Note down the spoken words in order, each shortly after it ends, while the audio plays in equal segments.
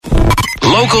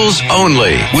Locals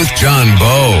Only with John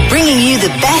Bowe. Bringing you the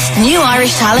best new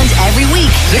Irish talent every week.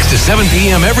 6 to 7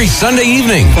 p.m. every Sunday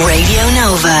evening. Radio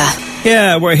Nova.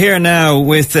 Yeah, we're here now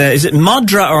with, is it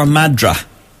Madra or Madra?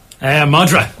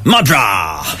 Madra.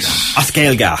 Madra!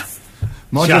 Ascailga.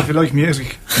 Madra if you like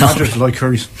music. Madra if you like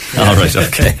curries. All right,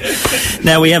 okay.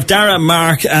 Now we have Dara,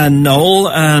 Mark and Noel,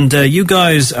 and you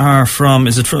guys are from,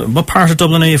 what part of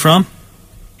Dublin are you from?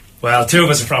 Well, two of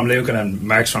us are from Lucan and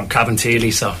Mark's from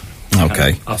Cabinteely, so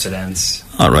okay, opposite ends.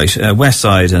 All right, west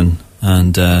side and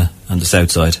the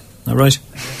south side. All right,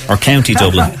 or County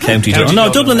Dublin, County Dublin.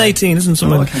 No, Dublin 18 isn't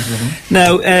something.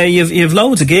 Now you've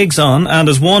loads of gigs on, and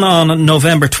there's one on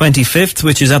November 25th,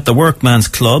 which is at the Workman's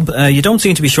Club. You don't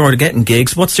seem to be short of getting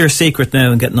gigs. What's your secret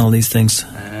now in getting all these things?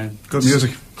 Good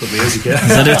music. Good music, yeah. Is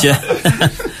that it, yeah?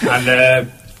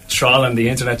 And trawling the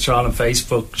internet, trawling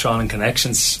Facebook, trawling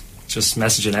connections. Just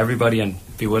messaging everybody and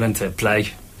be willing to play,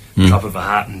 drop of a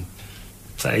hat and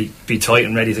play, be tight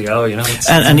and ready to go. You know.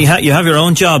 And you have your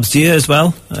own jobs, do you as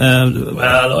well?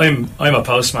 Well, I'm a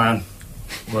postman.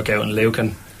 Work out in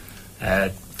Lucan.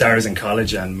 Dara's in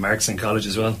college and Mark's in college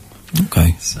as well.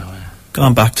 Okay. So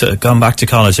gone back to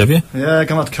college, have you? Yeah,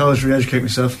 gone back to college, re-educate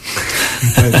myself.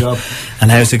 Great job.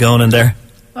 And how's it going in there?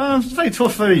 It's very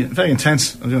tough, very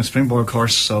intense. I'm doing a springboard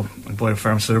course, so I'm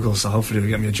biopharmaceuticals, so hopefully it'll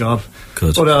get me a job.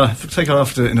 Good. But if I take it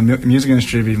off in the music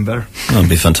industry, it'd be even better. That'd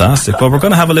be fantastic. Well, we're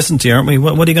going to have a listen to you, aren't we?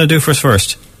 What are you going to do for us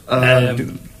first? We're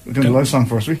doing the live song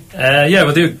first, we? Yeah,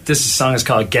 we'll do. This song is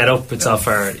called Get Up. It's off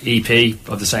our EP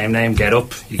of the same name, Get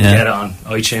Up. You can get it on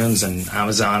iTunes and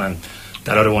Amazon and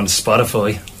that other one,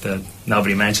 Spotify, that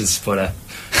nobody mentions, but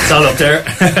it's all up there.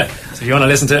 So if you want to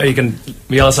listen to it,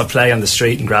 we also play on the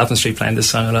street in Grafton Street, playing this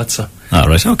song a lot. So. All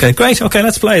right, okay, great. Okay,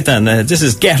 let's play it then. This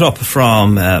is Get Up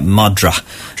from Madra,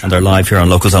 and they're live here on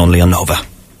Locals Only on Nova.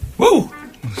 Woo!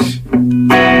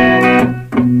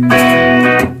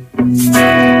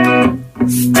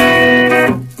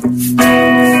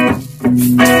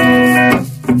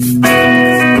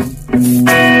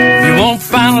 You won't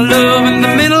find love in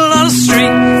the middle of the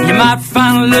street. You might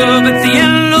find love at the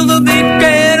end of the big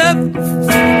Get Up.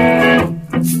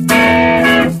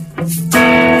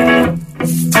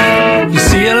 You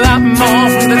see a lot more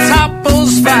from the top of the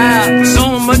spire.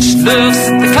 So much love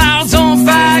set the clouds on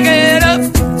fire. Get up.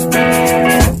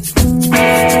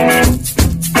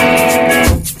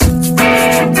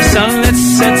 The sunlit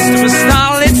sets to a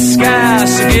starlit sky.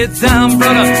 So get down,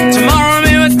 brother. Tomorrow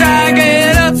me will die.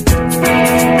 Get up.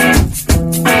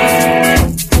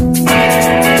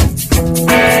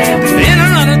 In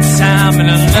another time, in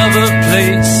another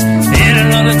place. In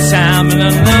another time, in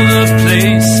another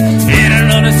place. In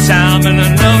another time, in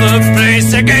another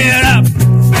place. Get up.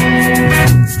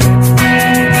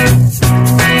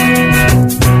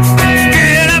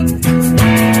 Get up. Get up.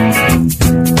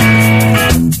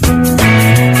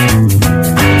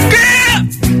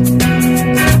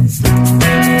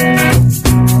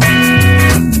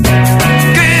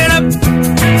 Get up.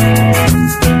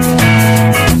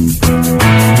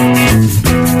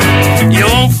 You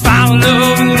won't find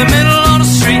love in the middle of the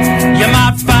street. You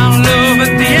might find love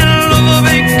at the end of the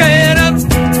big Get Up.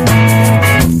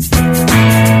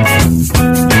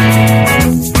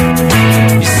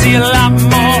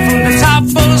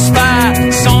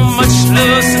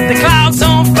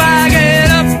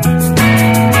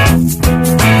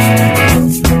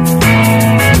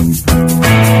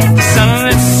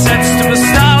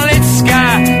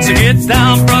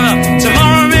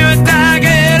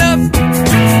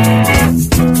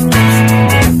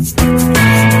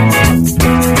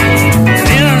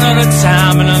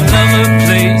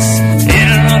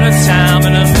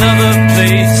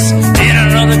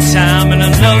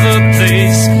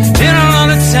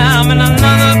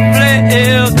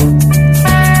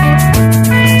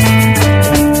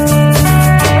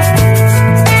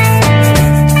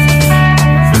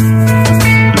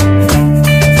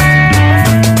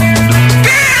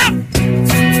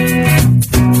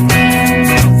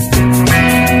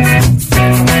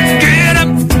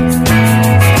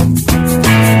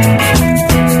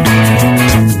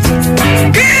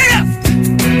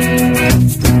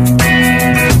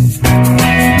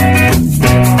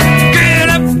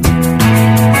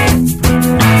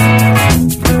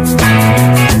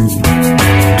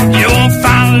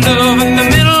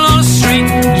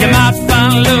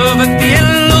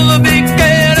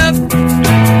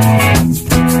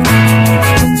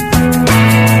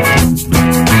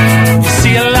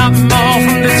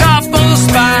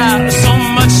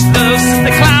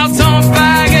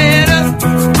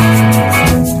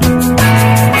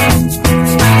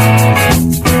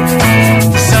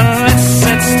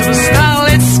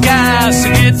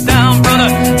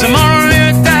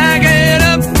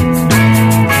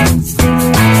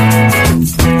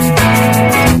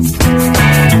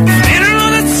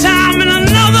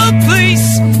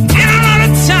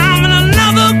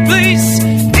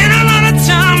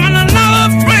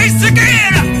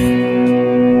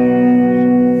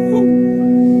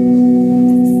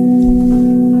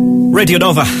 Radio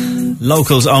Nova,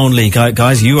 locals only.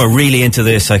 Guys, you are really into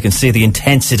this. I can see the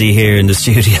intensity here in the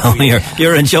studio.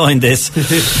 You're enjoying this.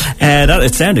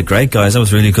 It sounded great, guys. That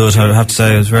was really good. I have to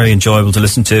say, it was very enjoyable to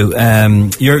listen to.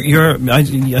 I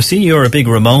see you're a big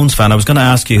Ramones fan. I was going to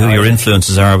ask you who your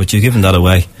influences are, but you've given that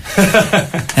away.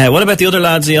 What about the other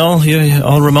lads? Are you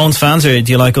all Ramones fans, or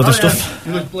do you like other stuff?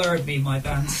 Blur would be my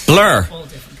band. Blur. All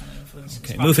different kind of influences.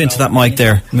 Okay, move into that mic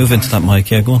there. Move into that mic.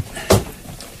 Yeah, go on.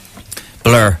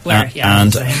 Blur, yeah,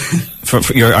 and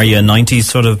are you a 90s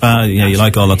sort of band? Yeah, you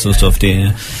like all that sort of stuff, do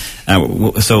you?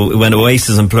 So when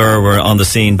Oasis and Blur were on the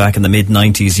scene back in the mid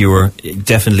 90s, you were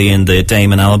definitely in the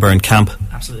Damon Albarn camp.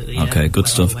 Absolutely. Yeah. Okay, good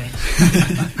stuff.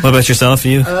 What about yourself? Are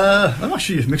you? I'm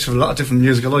actually a mix of a lot of different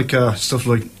music. I like stuff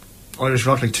like Irish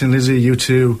rock, like Tin Lizzy,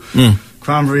 U2,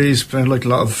 Cranberries. Playing like a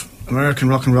lot of American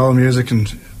rock and roll music, and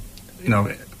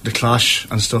The Clash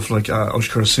and stuff like Osh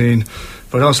Kerosene.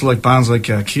 But I also like bands like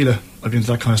Keela. I've been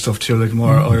into that kind of stuff too, like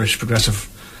more Irish progressive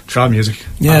trad music.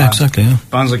 Yeah, exactly. Yeah.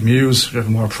 Bands like Muse,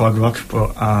 more prog rock,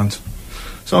 and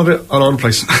so I'm a bit all over the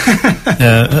place.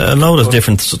 A load of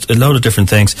different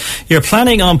things. You're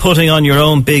planning on putting on your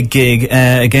own big gig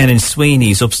again in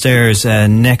Sweeney's upstairs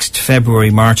next February,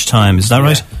 March time. Is that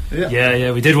right?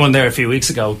 Yeah. We did one there a few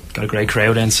weeks ago. Got a great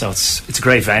crowd in, so it's a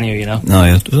great venue, Oh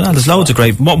yeah, there's loads of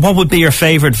great. What would be your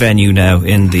favourite venue now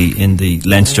in the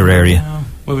Leinster area?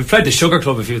 Well, we've played the Sugar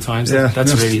Club a few times. Yeah,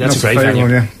 that's a great venue. One,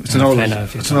 yeah. It's an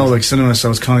old like cinema, so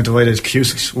it's kind of the way the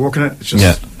acoustics work in it. It's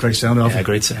just great sound off. Yeah,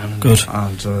 great sound. Good.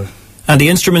 And the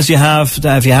instruments you have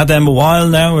you had them a while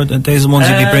now, or are these the ones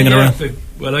you'd be bringing around?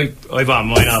 Well, I bought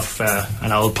mine off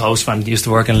an old postman. Used to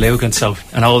work in Lucan, so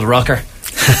an old rocker.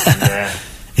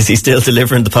 Is he still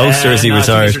delivering the post, or is he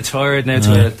retired? He's retired now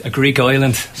to a Greek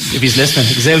island. If he's listening,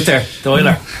 he's out there, the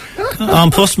oiler.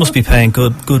 Post must be paying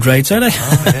good rates, are they?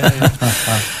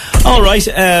 All right,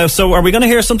 so are we going to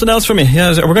hear something else from you?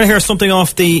 Yeah, we're going to hear something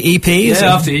off the EP?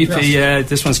 Off the EP, yeah.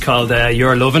 This one's called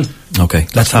You're Lovin'. Okay,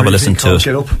 let's have a listen to it.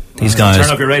 Get up. These guys. Turn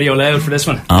up your radio loud for this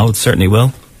one. Oh, it certainly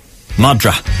will.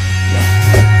 Madra.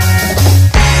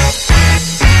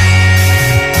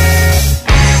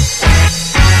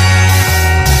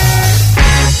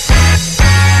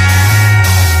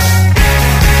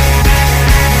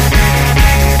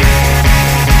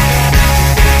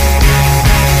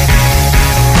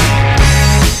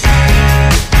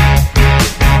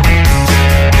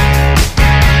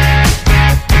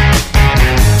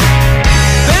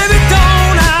 Baby,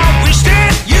 don't I wish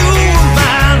that you were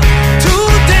mine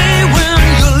today when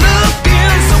you look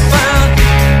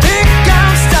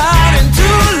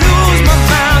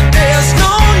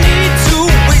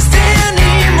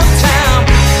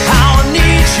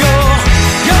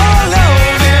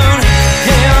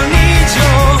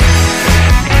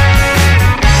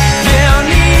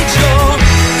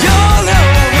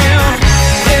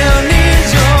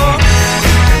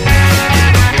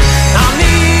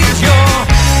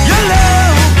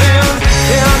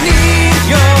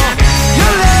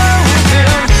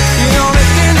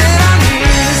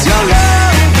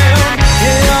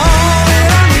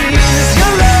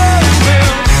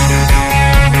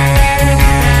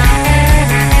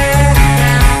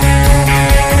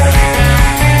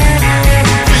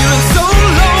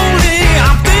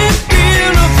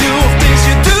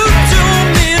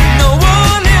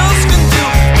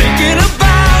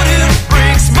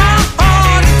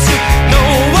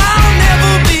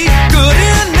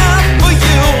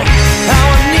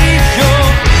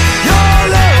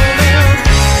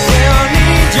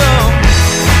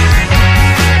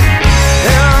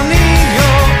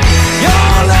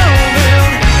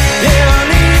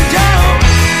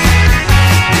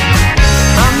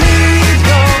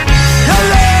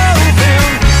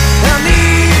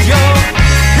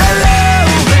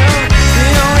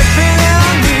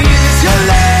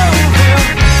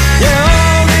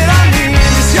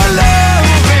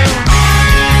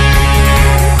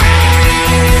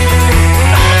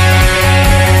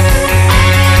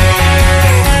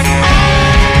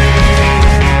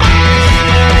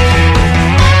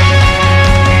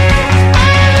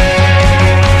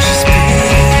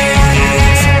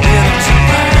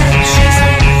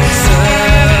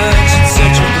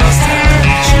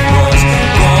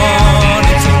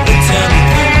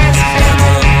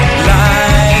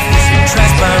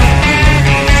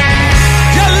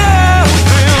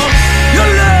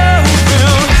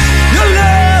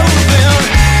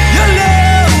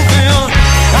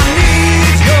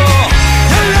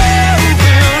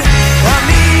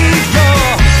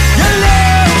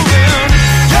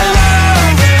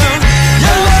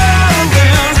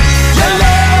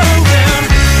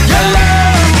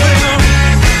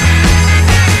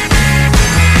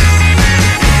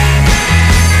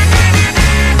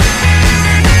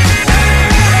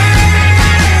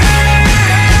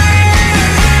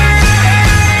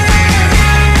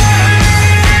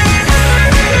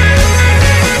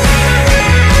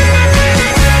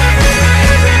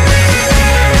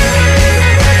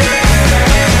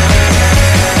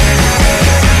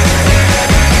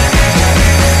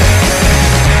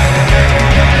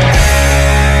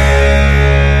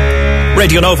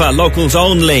Radio Nova, locals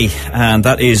only, and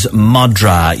that is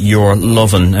Madra, You're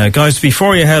Lovin'. Guys,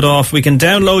 before you head off, we can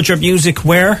download your music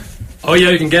where? Oh yeah,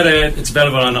 you can get it. It's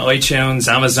available on iTunes,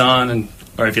 Amazon,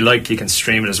 or if you like, you can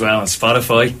stream it as well on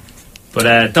Spotify.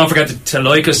 But don't forget to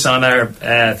like us on our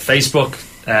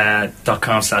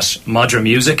Facebook.com/Madra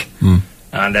Music.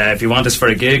 And if you want us for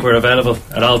a gig, we're available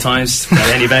at all times at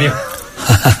any venue.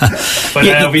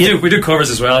 But we do covers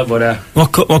as well. But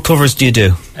what covers do you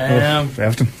do?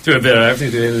 Everything. Do a bit of everything.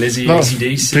 Do Lizzie,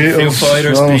 AC/DC, Foo Beatles,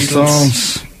 Fighters, Rolling Beatles,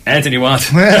 Stones. anything you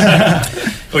want.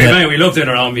 We love doing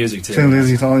our own music too. Tin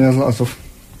Lizzie, a lot of stuff.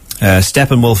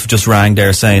 Steppenwolf just rang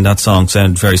there saying that song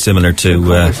sounded very similar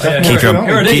to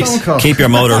Keep Your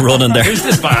Motor Running there. Who's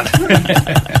this band?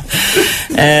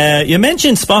 You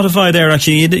mentioned Spotify there,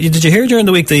 actually. Did you hear during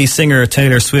the week the singer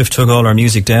Taylor Swift took all her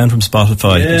music down from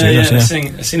Spotify? Yeah. I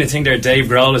seen a thing there. Dave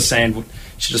Grohl is saying you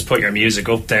should just put your music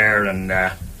up there and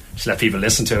just let people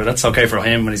listen to it. That's okay for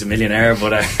him when he's a millionaire,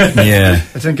 but yeah.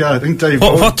 I think Dave.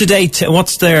 What do they?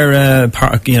 What's their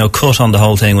cut on the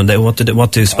whole thing? When what do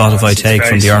Spotify take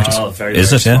from the artist?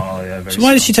 Is it? Small, so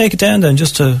why did she take it down then?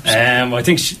 Just to? I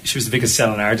think she was the biggest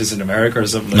selling artist in America or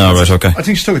something. No, right, okay. I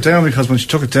think she took it down because when she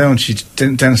took it down, she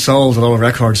then sold a lot of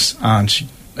records, and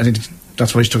I think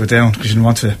that's why she took it down, because she didn't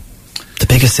want to. The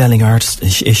biggest selling artist,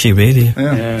 is she really?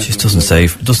 Yeah. She doesn't say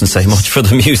much for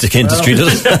the music industry,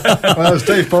 does it? Well, as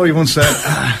Dave Bowe once said,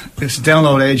 it's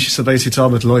download age, so basically it's all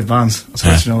about live bands. That's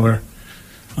what you know where.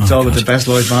 It's all about the best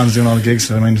live bands doing all the gigs,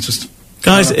 so I mean, it's just...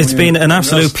 Guys, it's been an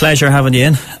absolute pleasure having you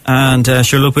in, and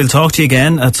sure, look, we'll talk to you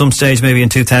again at some stage, maybe in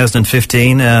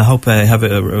 2015. Hope have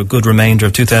a good remainder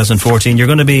of 2014. You're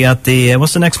going to be at the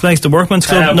what's the next place? The Workman's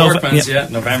Club. Workman's,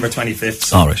 November 25th.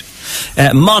 So. All right,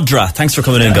 Madra. Thanks for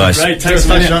coming in, guys. Right, thanks,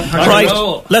 man. Right,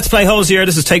 let's play Hosier.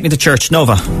 This is Take Me to Church.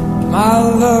 Nova. My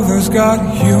lover's got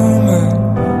humor.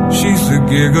 She's the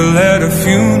giggle at a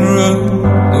funeral.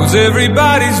 Knows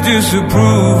everybody's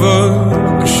disapproval.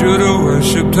 I should've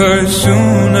worshipped her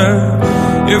sooner.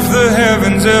 If the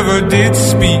heavens ever did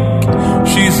speak,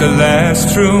 she's the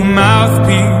last true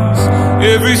mouthpiece.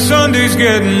 Every Sunday's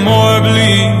getting more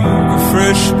bleak, a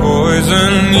fresh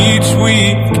poison each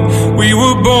week. We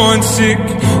were born sick,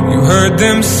 you heard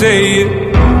them say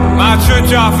it. My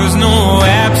church offers no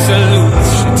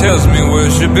absolutes. She tells me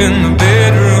worship in the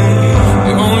bedroom.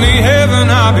 The only heaven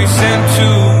I'll be sent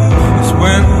to is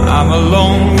when I'm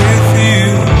alone with you.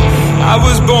 I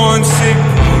was born sick,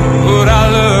 but I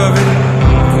love it.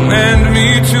 Command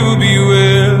me to be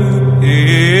well.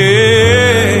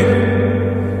 Amen.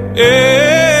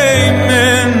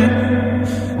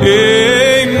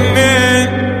 Amen.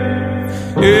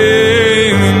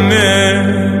 Amen.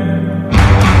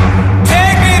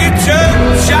 Take me to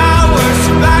church. I'll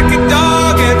worship like a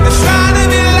dog at the shrine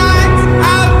of your light.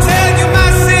 I'll tell you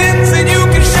my sins and you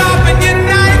can sharpen your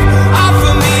knife.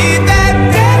 Offer me that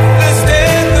deathless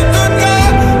death, the good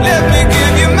God. Let me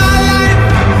give you my life.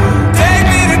 Take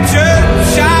me to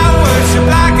church. I'll worship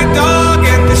like a dog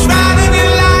at the shrine of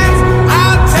your light.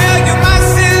 I'll tell you my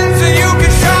sins and you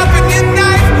can sharpen your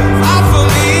knife. Offer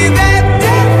me that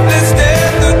deathless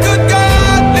death, the good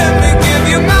God. Let me give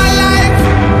you my life.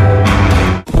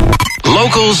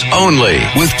 Locals only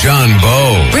with John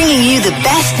Bowe. Bringing you the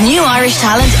best new Irish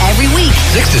talent every week.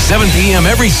 6 to 7 p.m.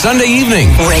 every Sunday evening.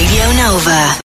 Radio Nova.